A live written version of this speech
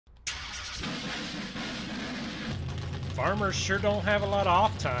Farmers sure don't have a lot of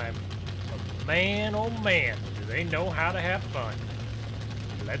off time, but man, oh man, do they know how to have fun.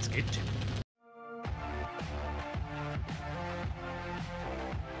 Let's get to it.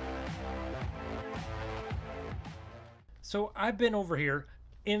 So I've been over here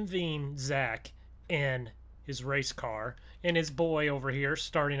envying Zach and his race car and his boy over here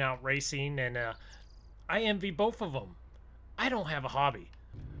starting out racing, and I envy both of them. I don't have a hobby.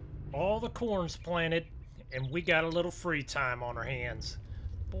 All the corn's planted and we got a little free time on our hands.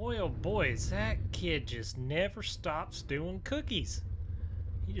 Boy, oh boy, that kid just never stops doing cookies.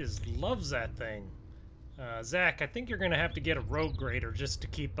 He just loves that thing. Zach, I think you're gonna have to get a road grader just to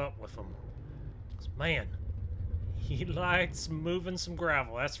keep up with him. 'Cause, man, he likes moving some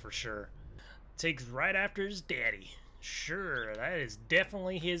gravel, that's for sure. Takes right after his daddy. Sure, that is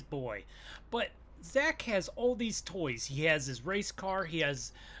definitely his boy. But Zach has all these toys. He has his race car, he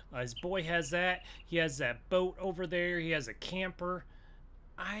has, his boy has that, he has that boat over there, he has a camper.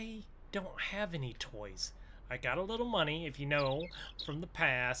 I don't have any toys. I got a little money, if you know, from the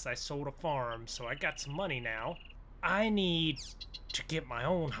past. I sold a farm, so I got some money now. I need to get my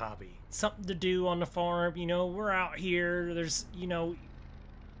own hobby. Something to do on the farm, you know, we're out here, there's, you know,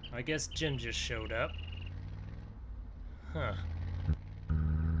 I guess Jim just showed up. Huh.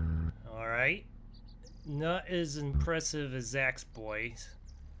 Alright. Not as impressive as Zach's boys.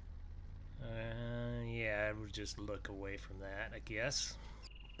 Yeah, we'll just look away from that, I guess.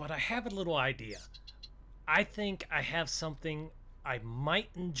 But I have a little idea. I think I have something I might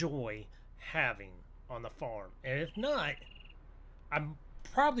enjoy having on the farm. And if not, I'm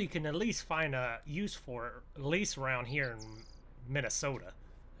probably can at least find a use for it, at least around here in Minnesota.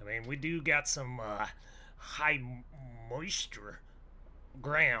 I mean, we do got some high moisture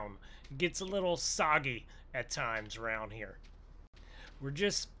ground. It gets a little soggy at times around here. We're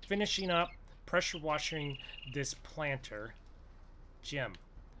just finishing up pressure washing this planter. Jim.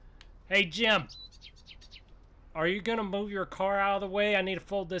 Hey, Jim. Are you gonna move your car out of the way? I need to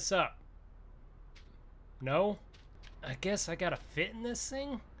fold this up. No? I guess I gotta fit in this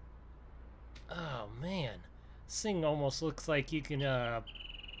thing? Oh, man. This thing almost looks like you can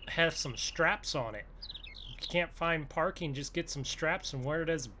have some straps on it. If you can't find parking, just get some straps and wear it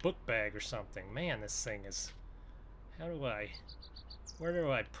as a book bag or something. Man, this thing is... Where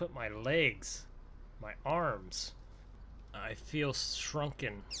do I put my legs? My arms? I feel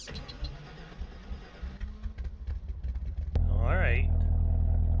shrunken. Alright.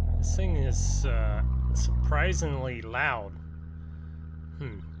 This thing is surprisingly loud.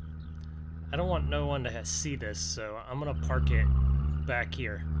 I don't want no one to see this, so I'm gonna park it back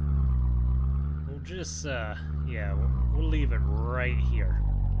here. We'll just, yeah, we'll leave it right here.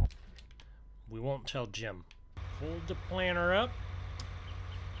 We won't tell Jim. Fold the planter up.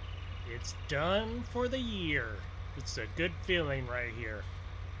 It's done for the year. It's a good feeling right here.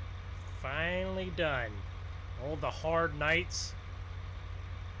 Finally done. All the hard nights,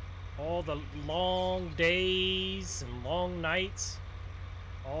 all the long days and long nights,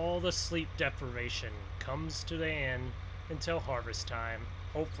 all the sleep deprivation comes to the end until harvest time,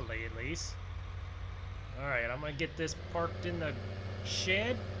 hopefully at least. Alright, I'm gonna get this parked in the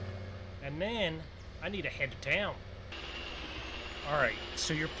shed, and then I need to head to town. Alright,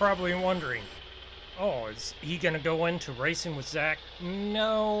 so you're probably wondering, oh, is he gonna go into racing with Zach?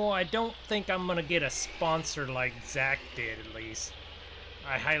 No, I don't think I'm gonna get a sponsor like Zach did, at least.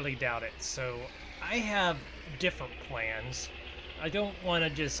 I highly doubt it. So, I have different plans. I don't want to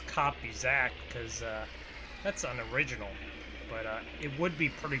just copy Zach, because that's unoriginal. But it would be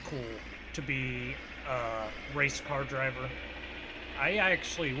pretty cool to be a race car driver. I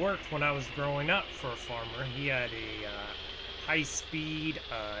actually worked when I was growing up for a farmer. He had a high-speed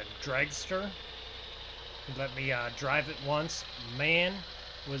dragster. He let me drive it once. Man,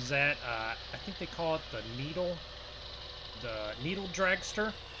 was that, I think they call it the needle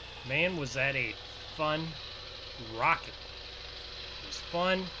dragster. Man, was that a fun rocket. It was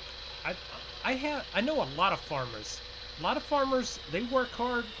fun. I know a lot of farmers. A lot of farmers, they work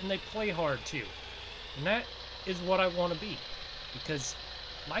hard and they play hard too. And that is what I want to be. Because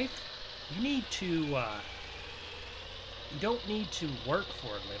life, you need to, you don't need to work for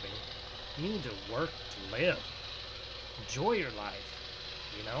a living. You need to work to live. Enjoy your life,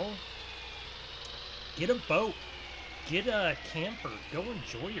 you know? Get a boat. Get a camper. Go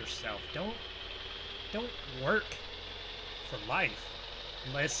enjoy yourself. Don't work for life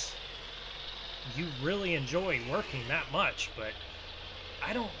unless you really enjoy working that much. But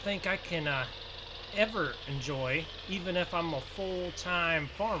I don't think I can ever enjoy, even if I'm a full-time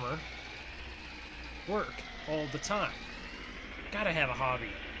farmer, work all the time. Gotta have a hobby.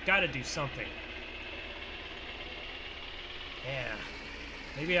 Gotta do something. Yeah.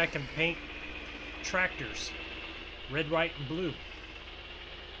 Maybe I can paint tractors. Red, white, and blue.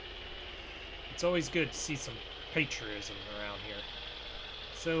 It's always good to see some patriotism around here.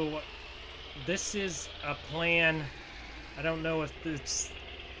 So, this is a plan. I don't know if it's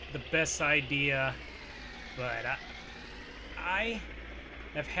the best idea, but I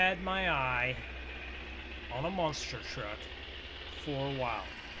have had my eye on a monster truck for a while.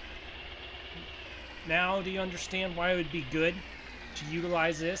 Now, do you understand why it would be good to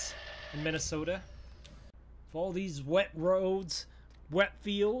utilize this in Minnesota? With all these wet roads, wet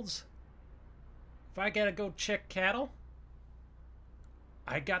fields, if I gotta go check cattle,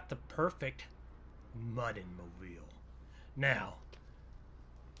 I got the perfect mudding mobile. Now,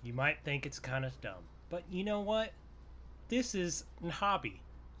 you might think it's kind of dumb, but you know what? This is a hobby.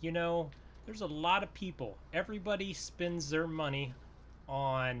 You know, there's a lot of people. Everybody spends their money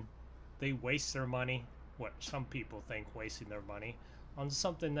on, they waste their money, what some people think wasting their money, on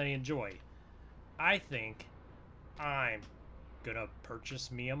something they enjoy. I think I'm gonna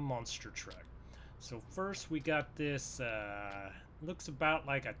purchase me a monster truck. So first we got this, looks about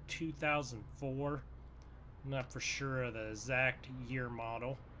like a 2004. I'm not for sure of the exact year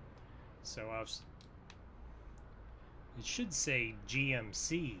model. So it should say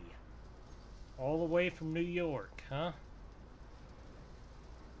GMC. All the way from New York, huh?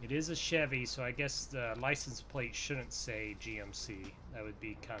 It is a Chevy, so I guess the license plate shouldn't say GMC. That would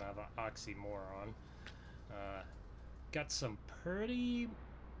be kind of an oxymoron. Got some pretty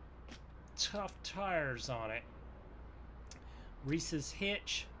tough tires on it. Reese's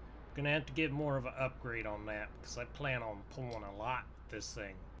hitch. Gonna have to get more of an upgrade on that because I plan on pulling a lot with this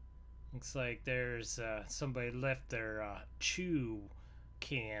thing. Looks like there's somebody left their chew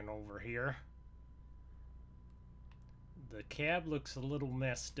can over here. The cab looks a little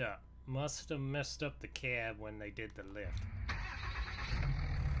messed up. Must have messed up the cab when they did the lift.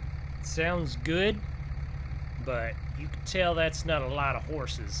 Sounds good, but you can tell that's not a lot of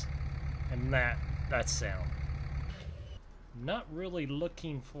horses and that sound. Not really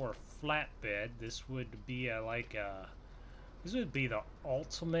looking for a flatbed. This would be this would be the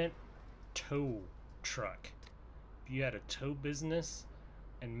ultimate tow truck. If you had a tow business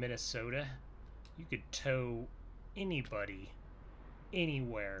in Minnesota, you could tow anybody,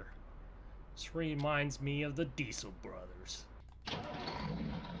 anywhere. This reminds me of the Diesel Brothers.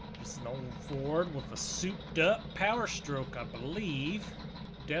 It's an old Ford with a souped up Power Stroke, I believe.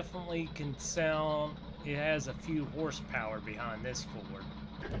 Definitely can sound, it has a few horsepower behind this Ford.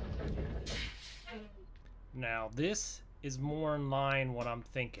 Now this is more in line what I'm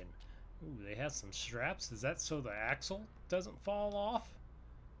thinking. Ooh, they have some straps. Is that so the axle doesn't fall off?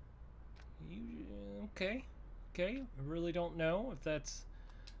 Okay. Okay, I really don't know if that's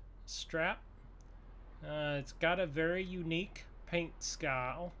a strap. It's got a very unique paint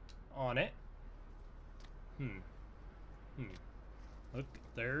style on it. Look,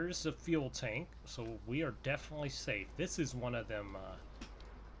 there's a fuel tank, so we are definitely safe. This is one of them,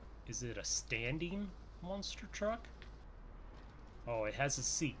 is it a standing monster truck? Oh, it has a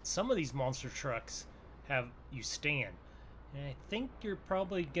seat. Some of these monster trucks have you stand. And I think you're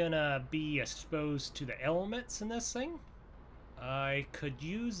probably gonna be exposed to the elements in this thing. I could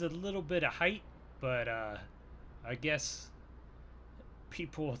use a little bit of height, but I guess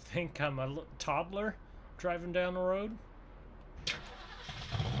people will think I'm a toddler driving down the road.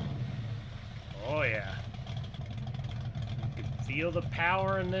 Oh yeah. You can feel the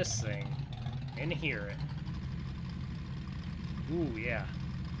power in this thing and hear it. Ooh, yeah.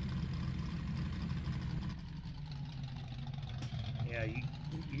 Yeah,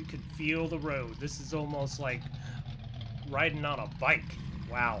 you can feel the road. This is almost like riding on a bike.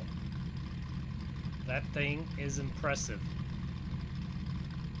 Wow. That thing is impressive.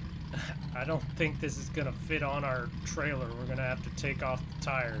 I don't think this is gonna fit on our trailer. We're gonna have to take off the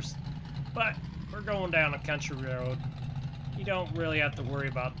tires. But we're going down a country road. You don't really have to worry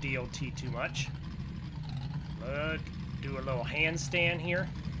about DOT too much. Look, do a little handstand here.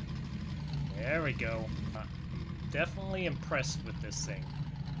 There we go. Definitely impressed with this thing.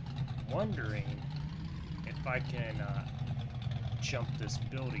 Wondering if I can jump this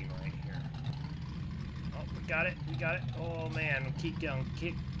building right here. Oh, we got it, we got it. Oh man, keep going,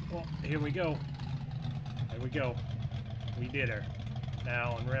 keep. Oh, here we go. There we go. We did her.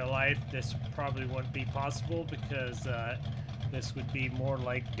 Now, in real life, this probably wouldn't be possible because this would be more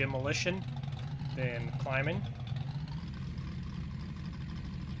like demolition than climbing.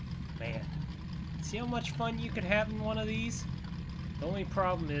 Man. See how much fun you could have in one of these? The only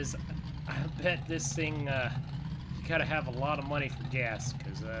problem is, I bet this thing, you gotta have a lot of money for gas,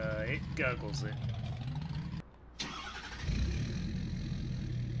 because it guggles it.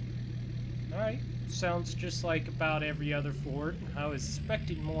 Alright, sounds just like about every other Ford. I was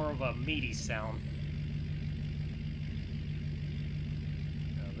expecting more of a meaty sound.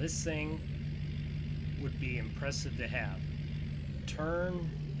 Now this thing would be impressive to have. Turn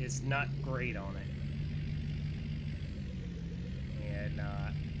is not great on it. And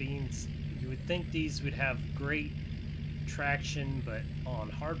beans, you would think these would have great traction, but on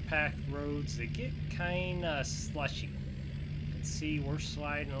hard-packed roads they get kinda slushy. You can see we're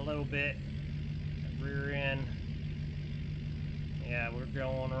sliding a little bit. Rear end, yeah, we're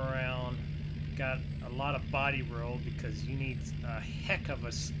going around. Got a lot of body roll because you need a heck of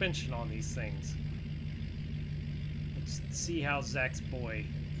a suspension on these things. Let's see how Zach's boy,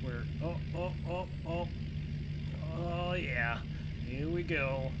 we're, oh yeah, here we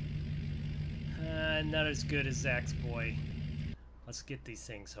go. Not as good as Zach's boy. Let's get these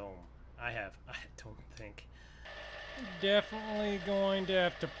things home. I don't think. Definitely going to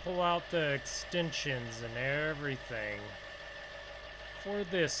have to pull out the extensions and everything for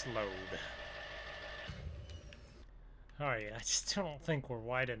this load. Alright, I just don't think we're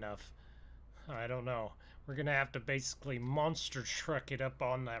wide enough. I don't know. We're gonna have to basically monster truck it up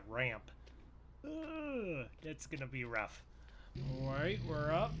on that ramp. Ugh, that's gonna be rough. Alright,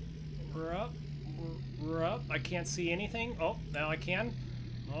 we're up. We're up. We're up. I can't see anything. Oh, now I can.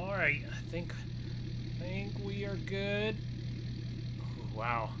 Alright, I think we are good. Oh,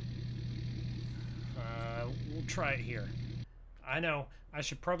 wow. We'll try it here. I know, I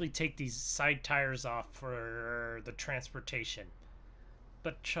should probably take these side tires off for the transportation.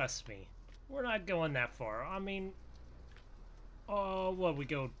 But trust me, we're not going that far. I mean, oh, what, we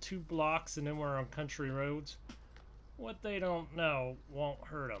go 2 blocks and then we're on country roads? What they don't know won't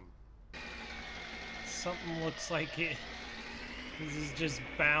hurt them. Something looks like it. This is just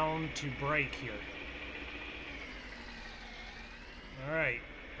bound to break here. Alright,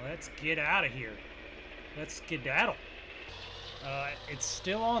 let's get out of here. Let's skedaddle. It's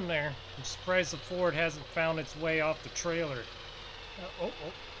still on there. I'm surprised the Ford hasn't found its way off the trailer.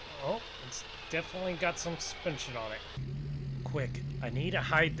 It's definitely got some suspension on it. Quick, I need to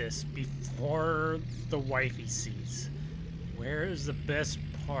hide this before the wifey sees. Where is the best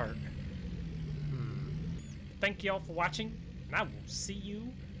part? Thank you all for watching, and I will see you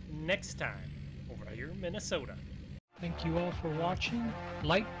next time over here in Minnesota. Thank you all for watching.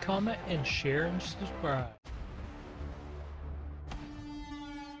 Like, comment, and share and subscribe.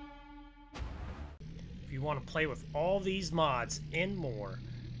 If you want to play with all these mods and more,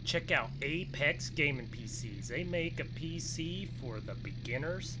 check out Apex Gaming PCs. They make a PC for the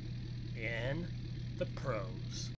beginners and the pros.